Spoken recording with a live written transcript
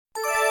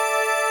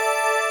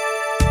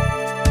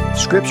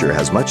Scripture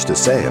has much to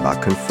say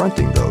about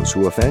confronting those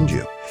who offend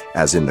you,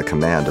 as in the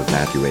command of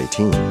Matthew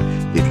 18,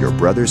 "If your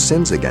brother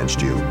sins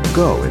against you,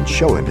 go and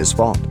show him his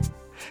fault."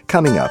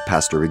 Coming up,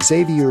 Pastor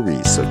Xavier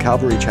Reese of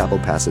Calvary Chapel,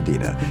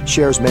 Pasadena,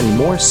 shares many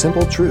more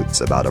simple truths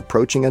about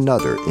approaching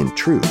another in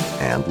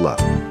truth and love.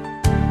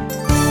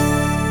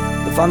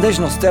 The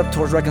foundational step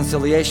towards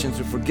reconciliation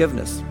through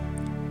forgiveness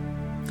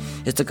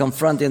is to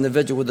confront the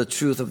individual with the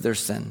truth of their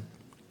sin.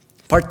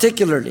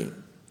 Particularly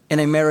in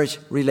a marriage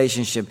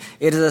relationship,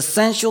 it is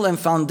essential and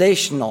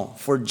foundational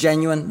for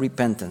genuine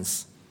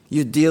repentance.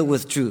 You deal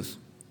with truth.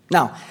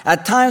 Now,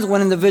 at times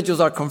when individuals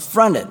are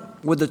confronted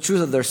with the truth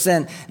of their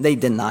sin, they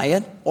deny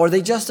it or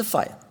they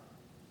justify it.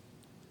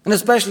 And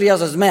especially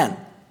us as men.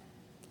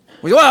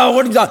 We go, "Oh,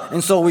 what have you done?"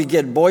 And so we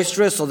get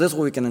boisterous, so this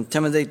way we can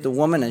intimidate the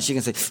woman and she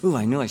can say, "Ooh,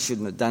 I knew I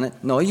shouldn't have done it."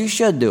 No, you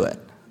should do it.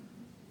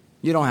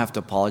 You don't have to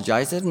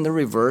apologize. It in the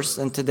reverse.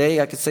 And today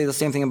I could say the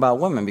same thing about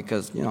women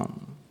because,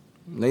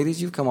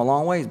 ladies, you've come a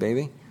long ways,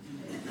 baby.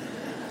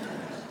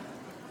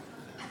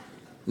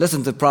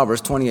 Listen to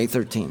Proverbs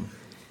 28:13.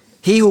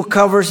 He who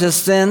covers his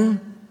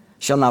sin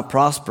shall not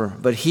prosper,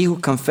 but he who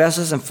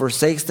confesses and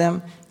forsakes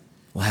them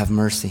will have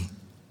mercy.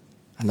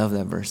 I love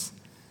that verse.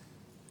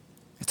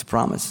 It's a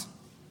promise.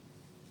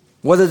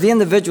 Whether the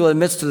individual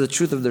admits to the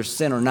truth of their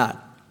sin or not,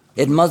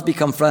 it must be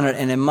confronted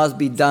and it must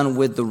be done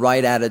with the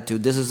right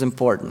attitude. This is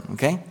important,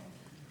 okay?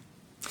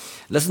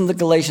 Listen to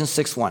Galatians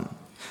 6:1.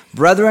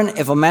 Brethren,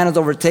 if a man is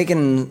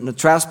overtaken in a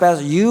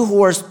trespass, you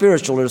who are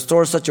spiritual,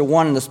 restore such a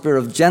one in the spirit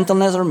of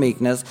gentleness or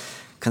meekness,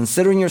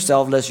 considering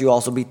yourself, lest you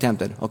also be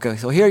tempted. Okay,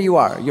 so here you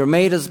are. Your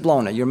mate has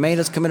blown it. Your mate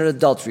has committed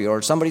adultery,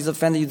 or somebody's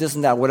offended you, this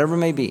and that, whatever it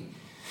may be.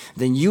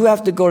 Then you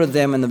have to go to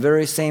them in the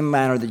very same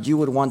manner that you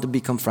would want to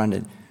be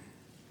confronted.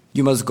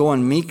 You must go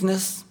in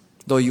meekness,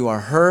 though you are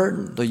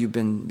hurt, though you've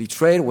been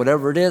betrayed,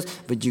 whatever it is,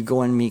 but you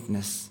go in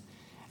meekness.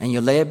 And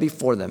you lay it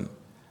before them.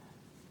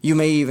 You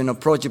may even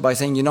approach it by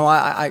saying,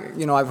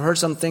 I've heard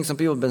some things, some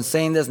people have been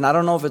saying this, and I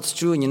don't know if it's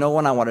true, and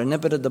I want to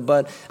nip it at the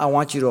bud. I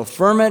want you to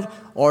affirm it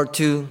or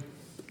to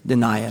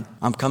deny it.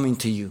 I'm coming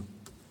to you.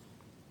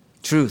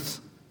 Truth.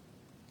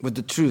 With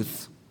the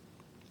truth.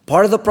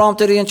 Part of the problem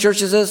today in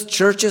churches is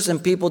churches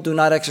and people do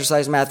not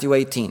exercise Matthew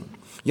 18.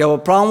 You have a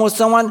problem with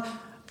someone,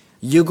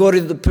 you go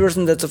to the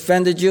person that's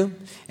offended you,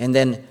 and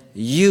then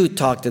you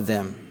talk to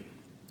them.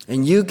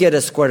 And you get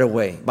it squared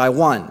away by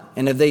one.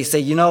 And if they say,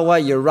 "You know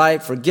what, you're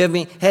right, forgive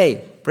me,"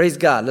 hey, praise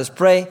God, let's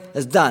pray,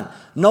 it's done.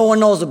 No one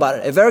knows about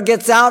it. If it ever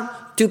gets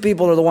out, two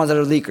people are the ones that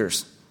are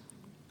leakers.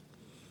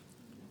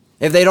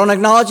 If they don't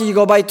acknowledge it, you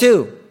go by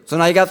two. So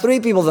now you got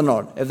three people that know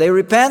it. If they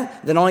repent,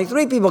 then only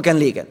three people can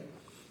leak it.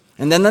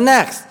 And then the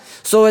next.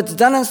 So it's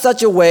done in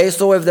such a way,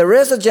 so if there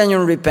is a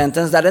genuine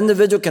repentance, that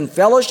individual can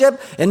fellowship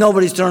and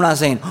nobody's turning around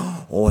saying,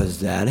 "Oh, is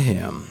that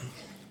him?"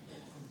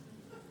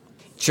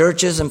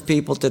 Churches and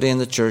people today in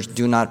the church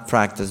do not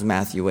practice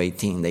Matthew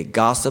 18. They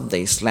gossip,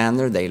 they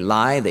slander, they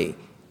lie,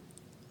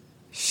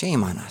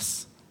 shame on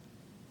us.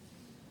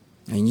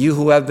 And you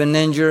who have been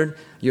injured,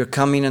 you're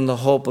coming in the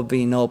hope of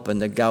being open,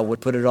 that God would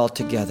put it all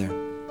together.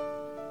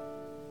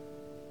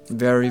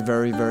 Very,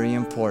 very, very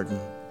important.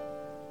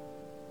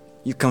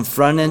 You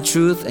confront in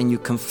truth and you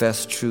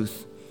confess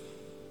truth.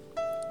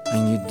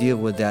 And you deal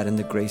with that in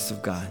the grace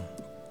of God.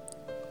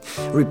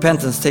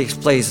 Repentance takes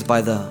place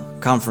by the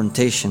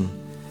confrontation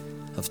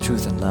of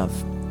truth and love.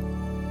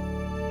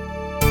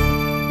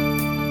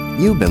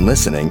 You've been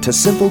listening to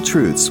Simple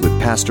Truths with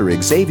Pastor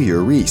Xavier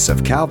Reese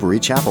of Calvary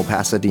Chapel,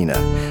 Pasadena,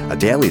 a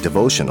daily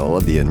devotional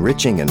of the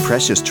enriching and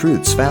precious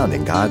truths found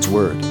in God's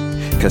Word.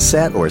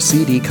 Cassette or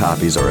CD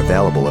copies are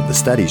available of the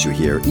studies you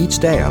hear each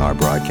day on our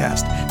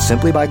broadcast,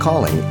 simply by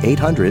calling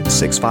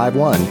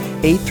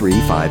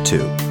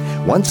 800-651-8352.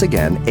 Once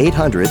again,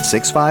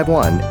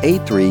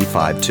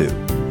 800-651-8352.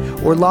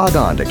 Or log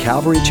on to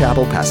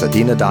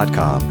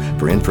CalvaryChapelPasadena.com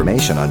for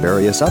information on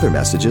various other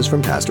messages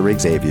from Pastor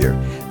Xavier.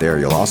 There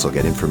you'll also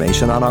get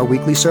information on our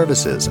weekly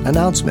services,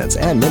 announcements,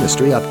 and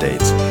ministry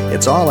updates.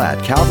 It's all at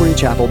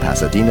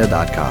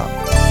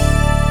CalvaryChapelPasadena.com.